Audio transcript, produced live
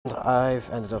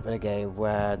I've ended up in a game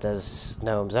where there's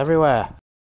gnomes everywhere.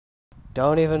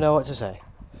 Don't even know what to say.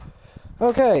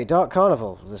 Okay, Dark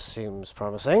Carnival. This seems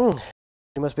promising.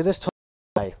 It must be this time.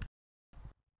 The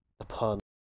pun.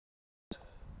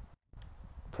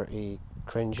 Pretty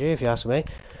cringy, if you ask me.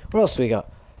 What else do we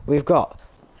got? We've got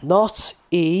not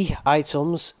E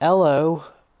items, LO,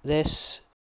 this,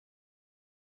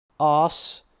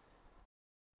 arse,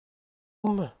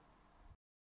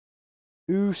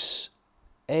 oos,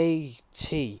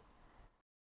 AT.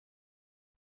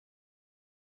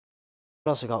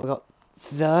 What else we got? We got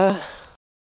the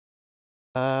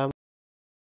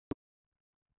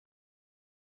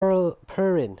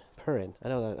Purin. I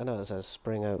know that says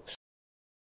Spring Oaks.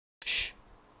 Shh.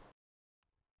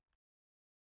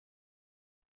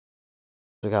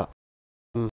 We got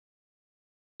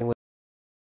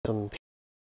some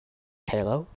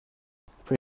Halo.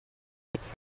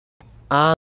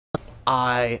 And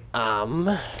I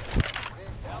am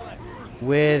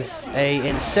with a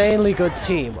insanely good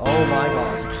team. Oh my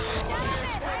god.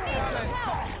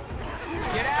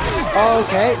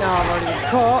 Okay, now I've already been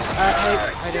caught. Hey,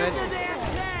 how you doing?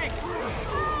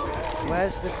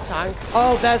 Where's the tank?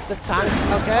 Oh, there's the tank.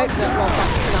 Okay, well,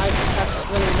 that's nice. That's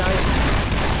really nice.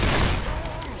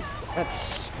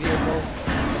 That's beautiful.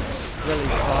 That's really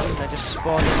fun. I just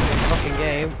spawned into the fucking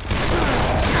game.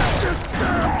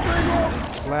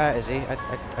 Where is he? I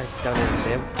don't even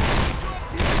see him.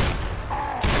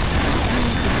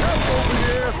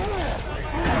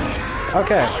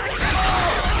 Okay.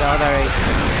 Not a very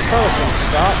promising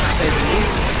start, to say the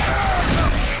least.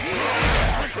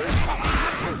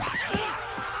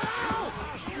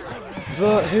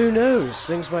 But who knows?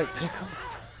 Things might pick up.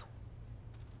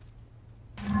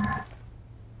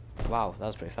 Wow, that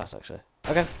was pretty fast actually.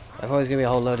 Okay. I've always given me a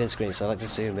whole loading screen, so I like to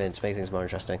zoom in to make things more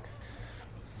interesting.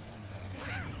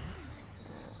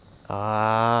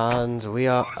 And we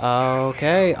are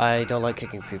okay. I don't like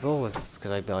kicking people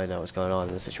because I barely know what's going on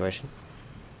in the situation.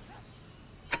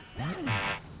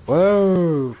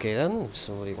 Whoa, okay then.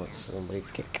 Somebody wants somebody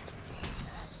kicked.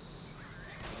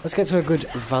 Let's get to a good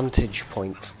vantage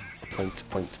point.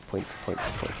 Point.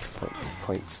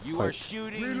 You are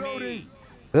shooting me.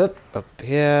 Up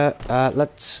here.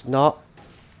 Let's not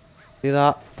do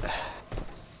that.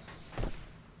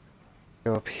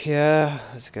 Go up here.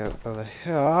 Let's go over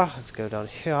here. Let's go down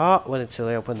here. Wait until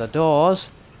they open the doors.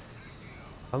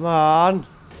 Come on.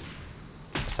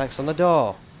 Sex on the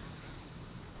door.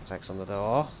 Sex on the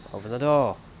door. Open the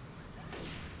door.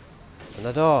 Open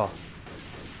the door.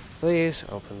 Please,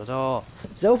 open the door.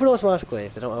 Does it open automatically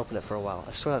if they don't open it for a while?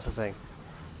 I swear that's the thing.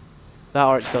 That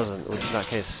or it doesn't, which in that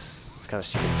case, it's kind of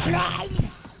stupid.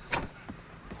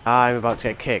 I'm about to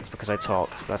get kicked because I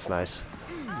talked. That's nice.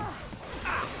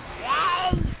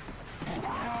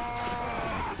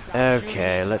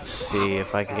 Okay, let's see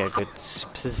if I can get a good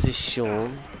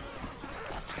position.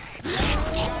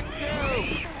 I'm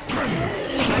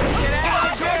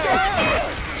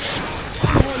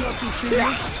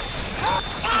down.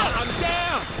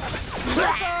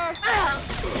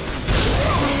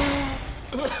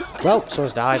 Well,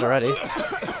 someone's died already.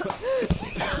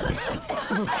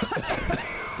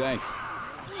 Thanks.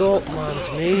 Oh,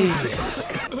 man's me.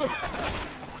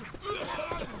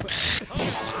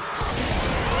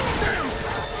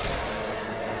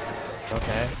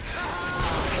 Okay.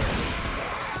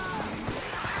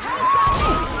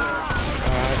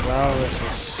 Alright, well, this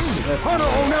is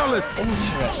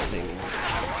interesting.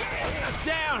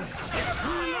 Down.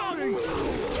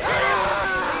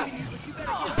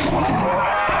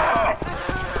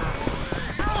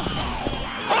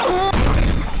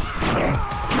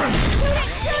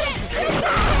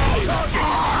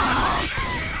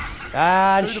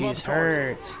 And she's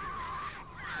hurt.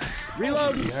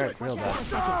 Reload. She hurt real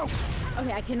bad.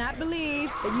 Okay, I cannot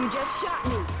believe that you just shot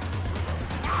me.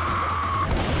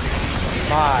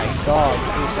 My God,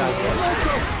 these guys are.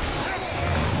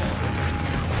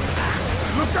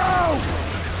 Look out!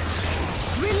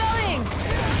 Reloading!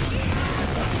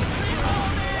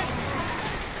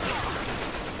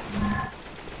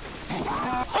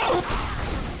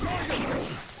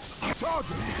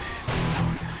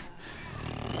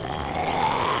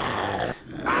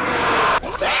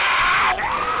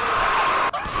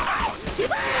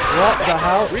 What the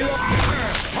hell?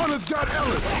 Hunter's got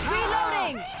Ellis.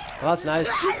 Reloading! Well, that's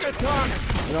nice. You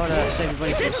don't want to save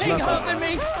everybody from the smoke.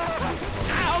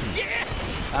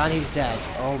 And he's dead.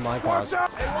 Oh my God.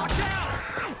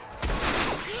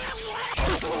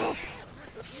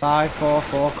 5, 4,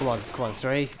 4. Come on.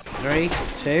 3,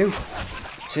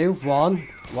 2, 1.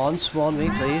 One, spawn me,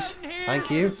 please. Thank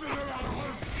you.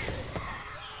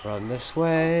 Run this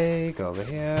way, go over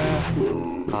here,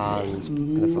 and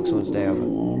I'm gonna fuck someone's day over.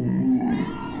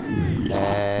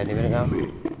 Any minute now.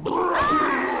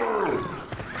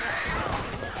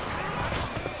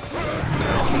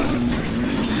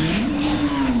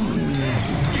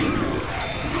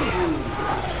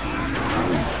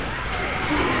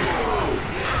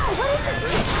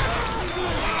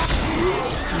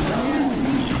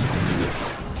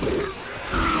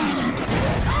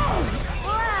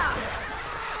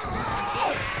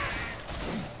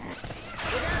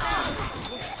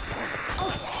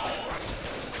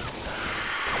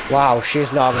 Wow,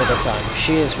 she's not having a good time.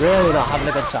 She is really not having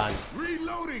a good time.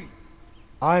 Reloading.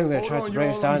 I'm gonna try to break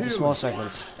this down into small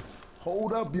segments.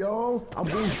 Hold up, y'all. I'm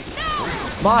wounded.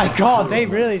 My god, they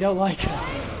really don't like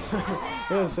her.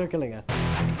 They're circling her.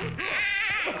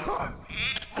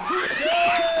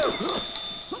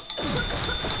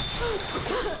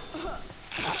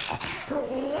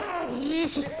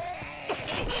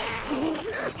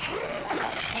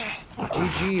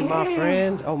 GG, my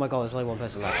friends. Oh my god, there's only one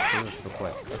person left. So real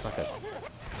quick. That's not good.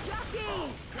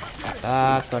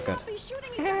 That's not good.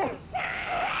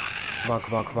 Come on,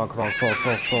 come on, come on, come on. Full,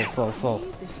 full, full, full, full.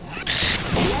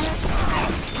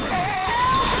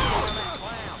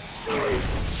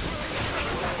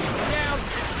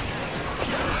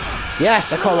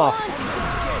 Yes, I cut him off.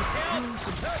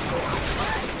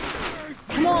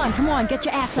 Come on, get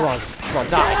your ass up. Come on,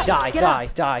 die, die, die,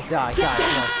 die, die, die. Come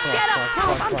on, come on, Get up, come on,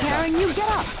 help, come I'm on, carrying you, get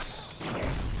up.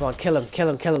 come on, kill him, kill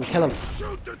him, kill him, kill him.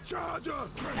 Shoot the charger.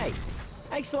 Hey,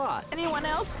 thanks a lot. Anyone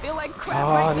else feel like crap Oh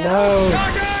right now? no.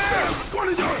 What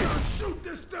are you? Shoot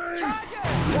this thing.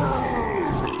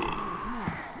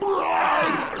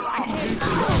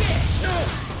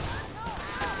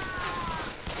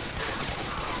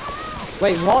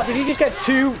 Wait, what? Did you just get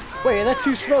two? Wait, are there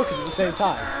two smokers at the same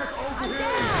time?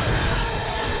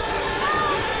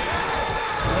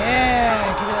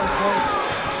 Yeah, give me them points.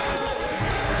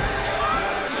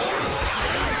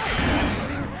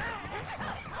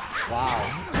 Wow.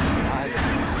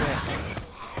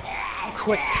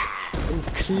 Quick and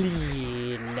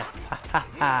clean.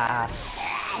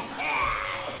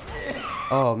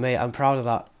 Oh, mate, I'm proud of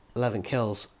that. 11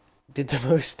 kills. Did the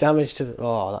most damage to the...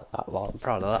 Oh, well, I'm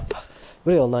proud of that.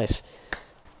 Real nice.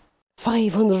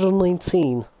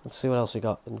 519. Let's see what else we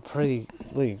got. A pretty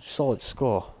really solid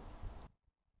score.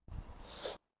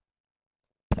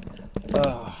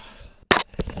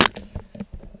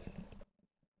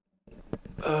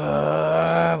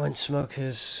 When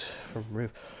smokers from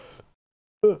roof.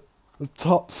 The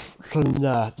tops from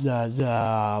but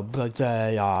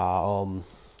they are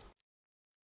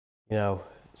you know,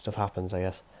 stuff happens, I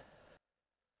guess.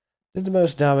 Did the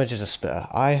most damage as a spitter.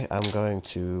 I am going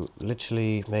to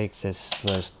literally make this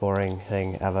the most boring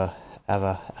thing ever,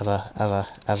 ever, ever, ever,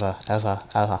 ever, ever,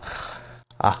 ever.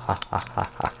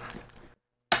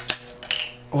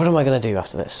 What am I going to do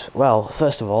after this? Well,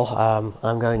 first of all,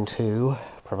 I'm going to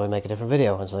probably make a different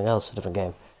video on something else, a different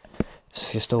game. So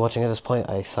if you're still watching at this point,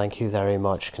 I thank you very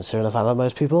much, considering the fact that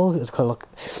most people,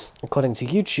 according to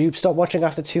YouTube, stop watching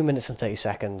after 2 minutes and 30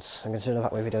 seconds. And considering the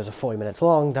fact my videos are 40 minutes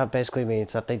long, that basically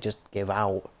means that they just give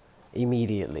out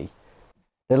immediately.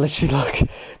 They literally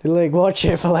they watch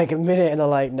it for like a minute and are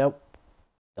like, nope,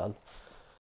 done.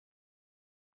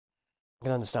 I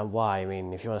can understand why. I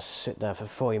mean, if you want to sit there for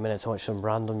 40 minutes and watch some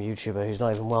random YouTuber who's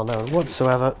not even well known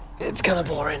whatsoever, it's kind of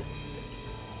boring.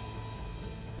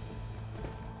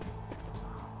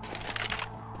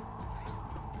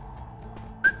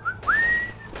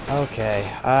 Okay,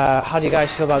 how do you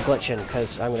guys feel about glitching?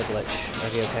 Because I'm gonna glitch. Are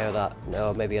you okay with that?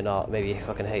 No, maybe you're not. Maybe you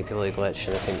fucking hate people who glitch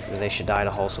and they think that they should die in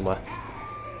a hole somewhere.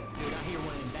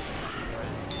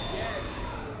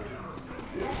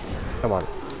 Come on.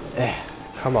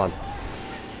 Come on.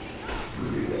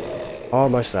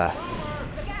 Almost there.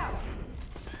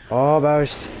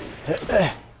 Almost.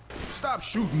 Stop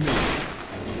shooting me.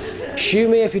 Shoot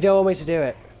me if you don't want me to do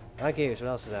it. Thank you. What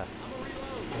else is there?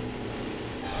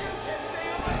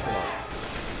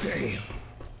 Damn.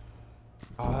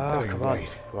 Oh, come on.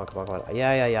 Come on, come on, come on.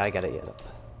 Yeah, I get it, yeah.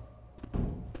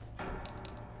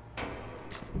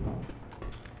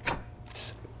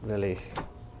 It's really...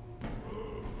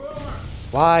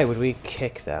 Why would we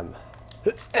kick them?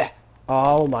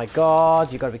 Oh my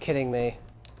god, you gotta be kidding me.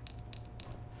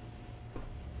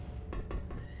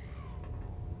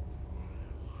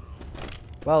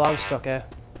 Well, I'm stuck here.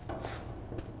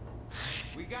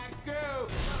 We got go.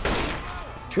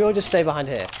 Should we all just stay behind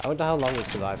here? I wonder how long we'd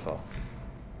survive for.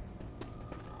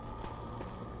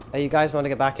 Hey, you guys want to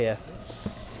get back here?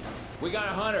 We got a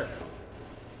hunter.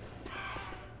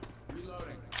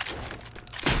 Reloading.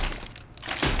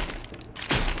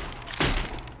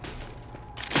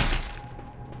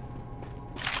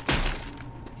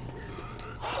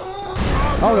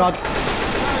 Oh god.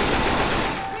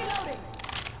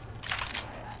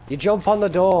 You jump on the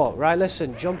door. Right,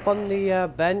 listen. Jump on the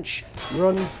bench,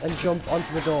 run and jump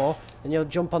onto the door. Then you'll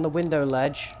jump on the window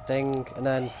ledge thing, and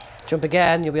then jump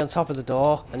again, you'll be on top of the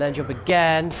door, and then jump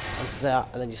again onto that,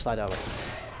 and then you slide over.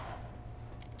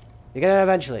 You're gonna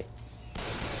eventually.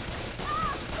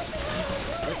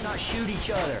 Let's not shoot each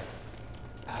other.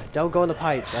 Don't go on the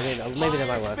pipes. I mean, maybe they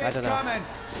might work. I don't know.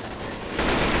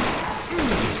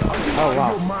 Oh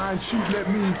wow.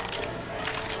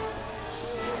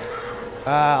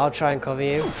 I'll try and cover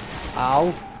you.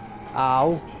 Ow.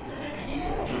 Ow.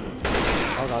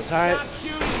 Oh god, sorry.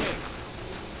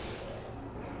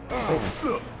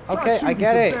 Okay, I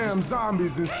get it. Just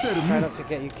try not to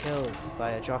get you killed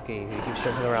by a jockey who keeps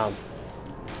jumping around.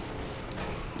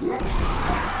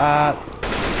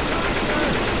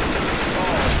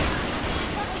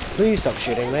 Please stop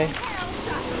shooting me.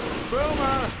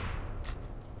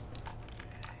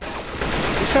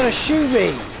 He's trying to shoot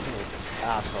me!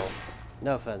 Asshole.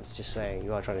 No offense, just saying,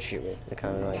 you are trying to shoot me. They're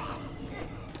kind of like...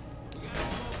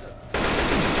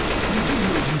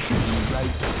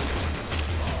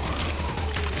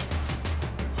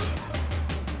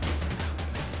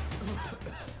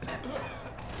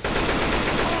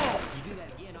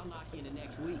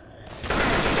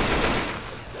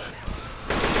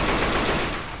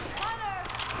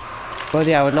 But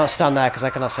yeah, I would not stand there because I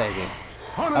cannot save you.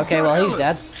 Okay, well he's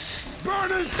dead.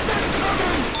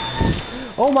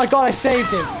 Oh my god, I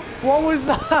saved him! What was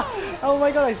that? Oh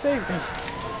my god, I saved him!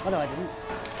 Oh no, I didn't.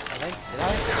 Did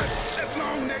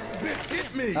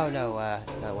I? Oh no,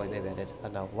 no, wait, maybe I did. Oh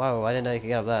no. Whoa, I didn't know you could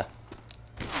get up there.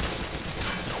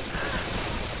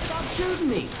 Stop shooting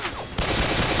me!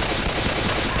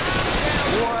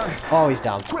 Oh, he's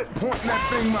down. Quit pointing that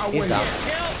thing my way. He's down.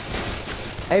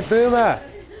 Hey, Boomer!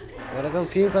 I'm gonna go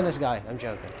puke on this guy. I'm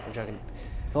joking. I'm joking.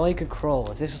 If only you could crawl.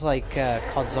 If this was like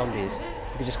COD Zombies, you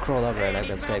could just crawl over and I'd be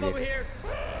able to save you.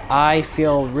 I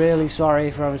feel really sorry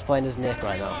for whoever's playing as Nick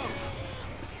right now.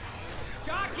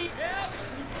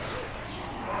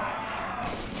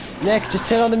 Nick, just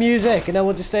turn on the music and then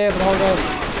we'll just stay up and hold on.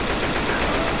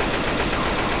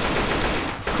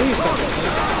 Please stop it.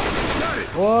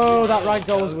 Whoa, that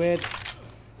ragdoll was weird.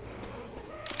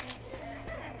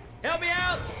 Help me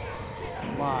out!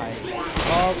 Why?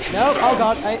 Oh, no. Oh,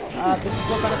 God. Hey, this is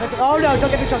what benefits. Oh, no.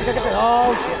 Don't get the chocolate. Don't get the...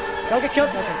 Oh, shit. Don't get killed.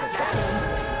 Okay, good.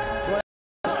 Do you want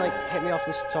to just, like, hit me off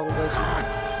this tongue, please?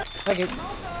 Thank you.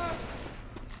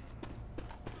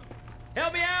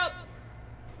 Help me out!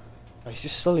 Oh, he's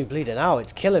just slowly bleeding out.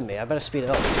 It's killing me. I better speed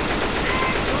it up.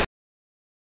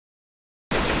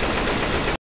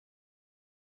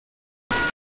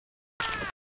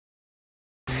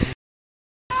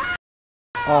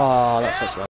 Oh, that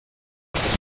sucks, man.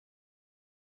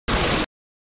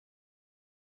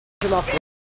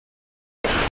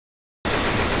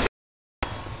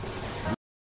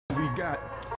 We got.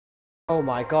 Oh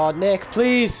my god, Nick,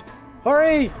 please!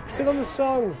 Hurry! Sing on the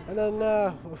song! And then,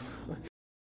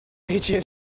 Ages.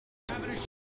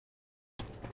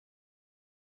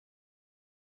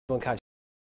 Don't catch.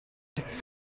 Oh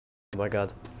my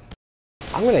god.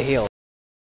 I'm gonna heal.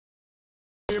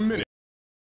 A minute.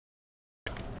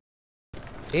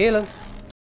 Heal him.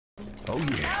 Oh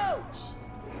yeah.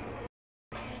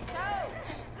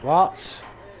 What?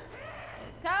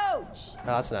 Coach! Oh,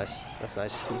 that's nice. That's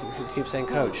nice. Just keep saying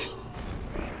coach.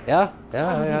 Yeah?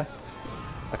 Yeah.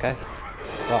 Okay.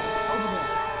 What?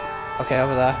 Okay,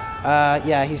 over there.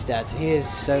 Yeah, he's dead. He is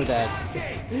so dead.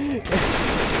 He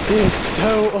is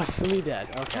so utterly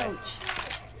dead. Okay.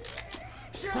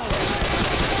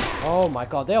 Oh my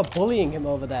god, they are bullying him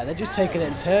over there. They're just taking it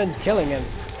in turns, killing him.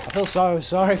 I feel so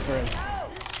sorry for him.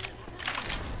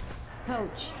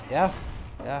 Coach! Yeah?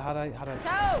 Yeah, how do I...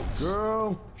 Coach!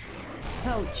 Girl.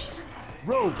 Coach!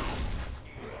 Rope.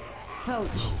 Coach!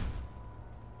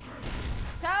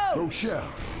 Coach! Rochelle.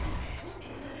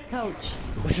 Coach!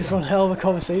 This is one hell of a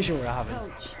conversation we're having.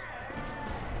 Coach!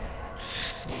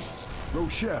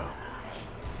 Rochelle.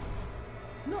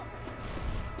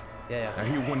 Yeah. I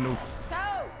hear one note.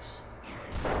 Coach!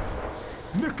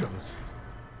 Nichols.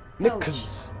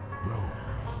 Nickens. Row.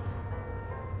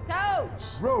 Coach!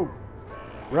 Row.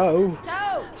 Row.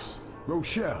 Coach!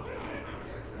 Rochelle.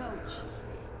 Coach!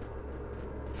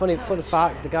 Funny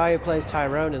fact, the guy who plays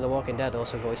Tyrone in The Walking Dead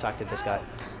also voice acted this guy.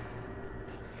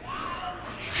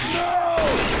 No!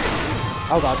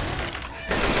 Oh god.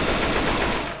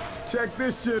 Check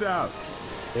this shit out.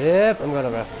 Yep, I'm going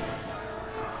over.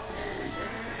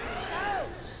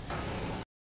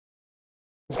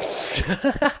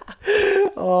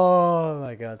 Oh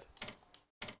my god.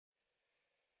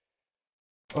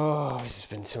 Oh, this has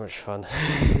been too much fun.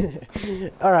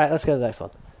 Alright, let's go to the next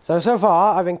one. So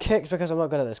far, I've been kicked because I'm not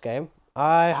good at this game.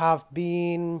 I have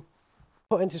been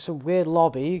put into some weird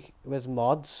lobby with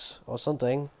mods or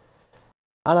something.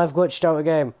 And I've glitched out a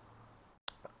game.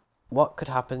 What could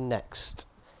happen next?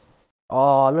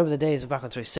 Oh, I remember the days back on 360.